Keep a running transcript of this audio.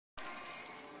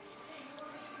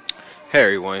Hey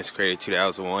everyone, it's Creator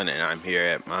 2001 and I'm here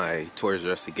at my Toys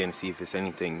R Us again to see if it's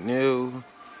anything new.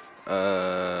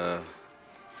 Well,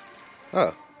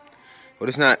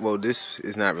 this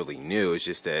is not really new, it's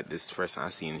just that this is the first time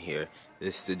I've seen it here.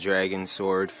 This is the Dragon,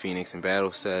 Sword, Phoenix, and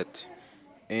Battle set,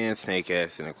 and Snake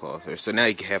Ass and a Clawther. So now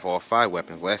you can have all 5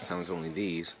 weapons. Last time it was only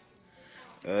these.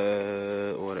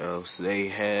 What else? They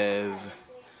have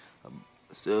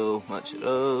still much of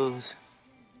those.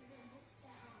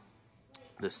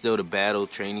 There's still the battle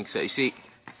training set. You see,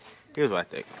 here's what I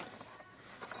think.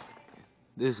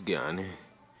 This gun,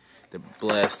 the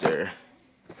blaster,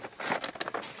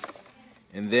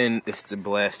 and then it's the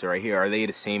blaster right here. Are they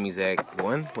the same exact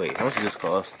one? Wait, how much does this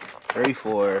cost?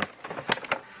 34, and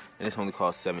this only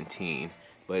costs 17.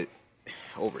 But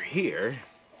over here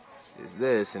is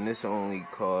this, and this only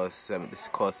costs 7. This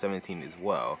costs 17 as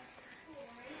well.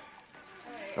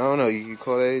 I don't know. You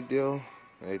call that a deal?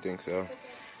 I think so.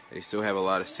 They still have a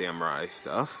lot of samurai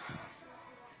stuff.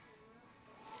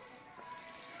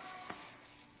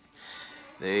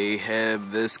 They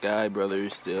have this guy,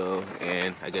 brothers, still,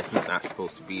 and I guess he's not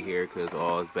supposed to be here because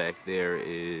all back there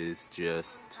is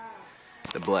just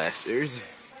the blasters.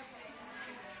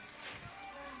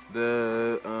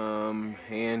 The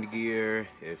hand gear,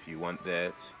 if you want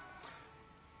that.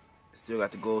 Still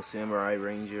got the gold samurai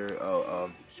ranger.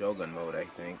 Shogun mode, I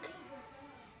think.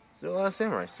 Still a lot of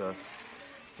samurai stuff.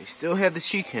 They still have the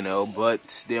shinken-ohs,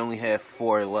 but they only have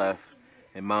 4 left.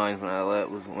 And mine,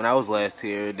 when I was last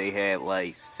here, they had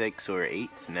like 6 or 8.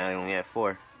 Now they only have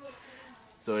 4.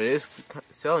 So it is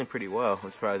selling pretty well. I'm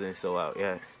surprised it's still out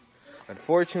yet.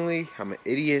 Unfortunately, I'm an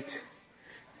idiot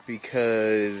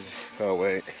because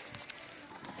I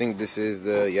think this is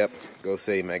the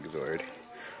Gosei Megazord.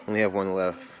 Only have 1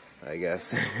 left, I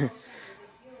guess.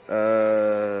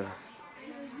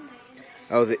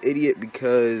 I was an idiot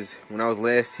because when I was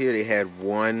last here, they had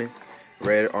 1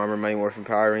 red armor mighty morphin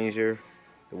Power Ranger,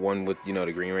 the one with the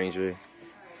Green Ranger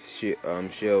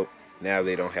shield. Now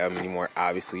they don't have them anymore,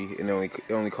 obviously. It only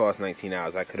cost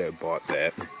 $19. I could have bought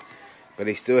that, but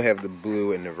they still have the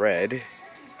blue and the red.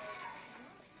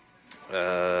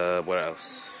 What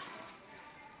else?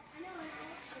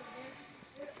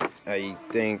 I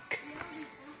think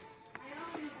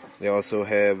they also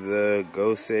have the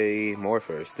Gosei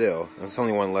Morpher still. There's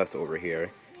only 1 left over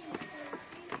here.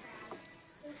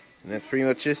 And that's pretty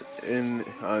much it.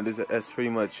 That's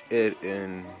pretty much it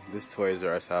in this Toys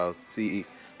R Us house. See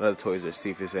another Toys R Us,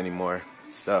 see if there's any more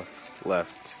stuff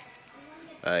left,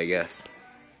 I guess.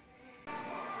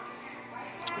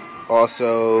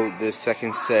 Also, this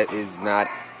second set is not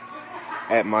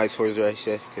at my Toys R Us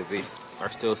yet because they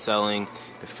are still selling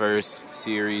the first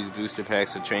series booster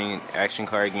packs of training action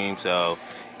card game. So,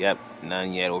 yep,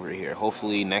 none yet over here.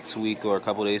 Hopefully next week or a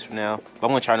couple days from now. But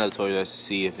I'm gonna try another Toys R Us to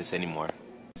see if it's any more.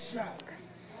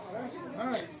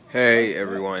 Hey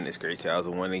everyone, it's Great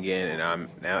 2001 again, and I'm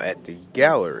now at the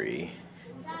gallery.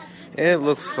 And it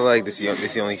looks like this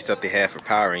is the only stuff they have for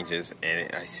Power Rangers, and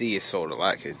I see it's sold a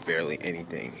lot because there's barely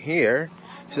anything here.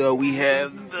 So we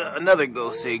have another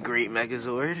Gosei Great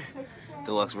Megazord.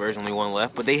 Deluxe version, only 1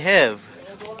 left, but they have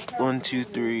 1, 2,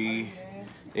 3.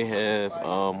 They have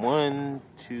 1,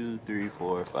 2, 3,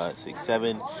 4, 5, 6,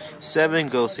 7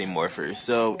 Gosei Morphers.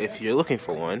 So if you're looking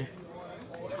for one,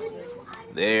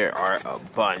 there are a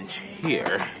bunch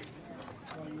here.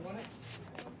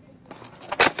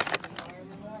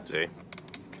 See?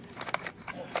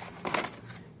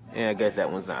 Yeah, I guess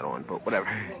that one's not on, but whatever.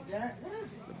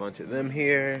 A bunch of them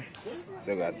here.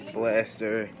 Still got the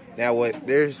blaster. Now,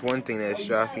 there's one thing that's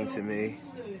shocking to me.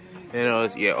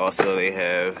 Also they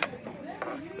have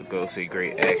the Gosei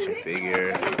Great action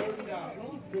figure.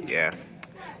 Yeah.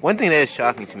 One thing that is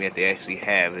shocking to me that they actually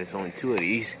have, there's only 2 of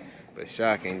these, but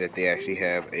shocking that they actually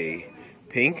have a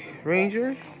pink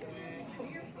Ranger.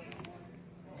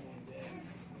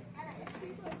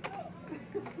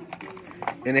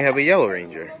 And they have a yellow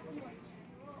Ranger.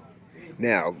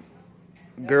 Now,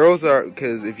 girls are,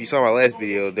 because if you saw my last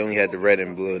video, they only had the red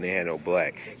and blue and they had no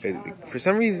black. For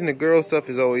some reason, the girl stuff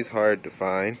is always hard to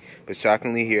find, but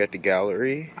shockingly here at the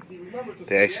gallery,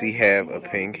 they actually have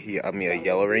a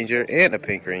yellow Ranger and a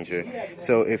pink Ranger.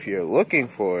 So if you're looking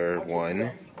for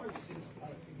one,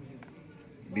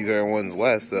 these are the ones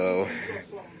left, so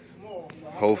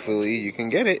hopefully you can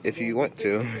get it if you want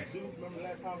to.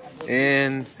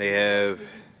 And they have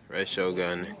Red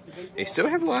Shogun. They still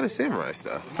have a lot of samurai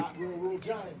stuff.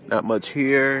 Not much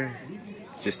here.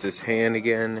 Just this hand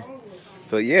again.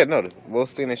 But yeah, no, the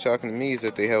most thing that's shocking to me is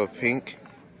that they have a pink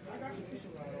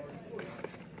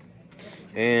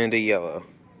and a yellow.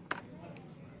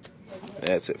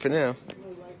 That's it for now.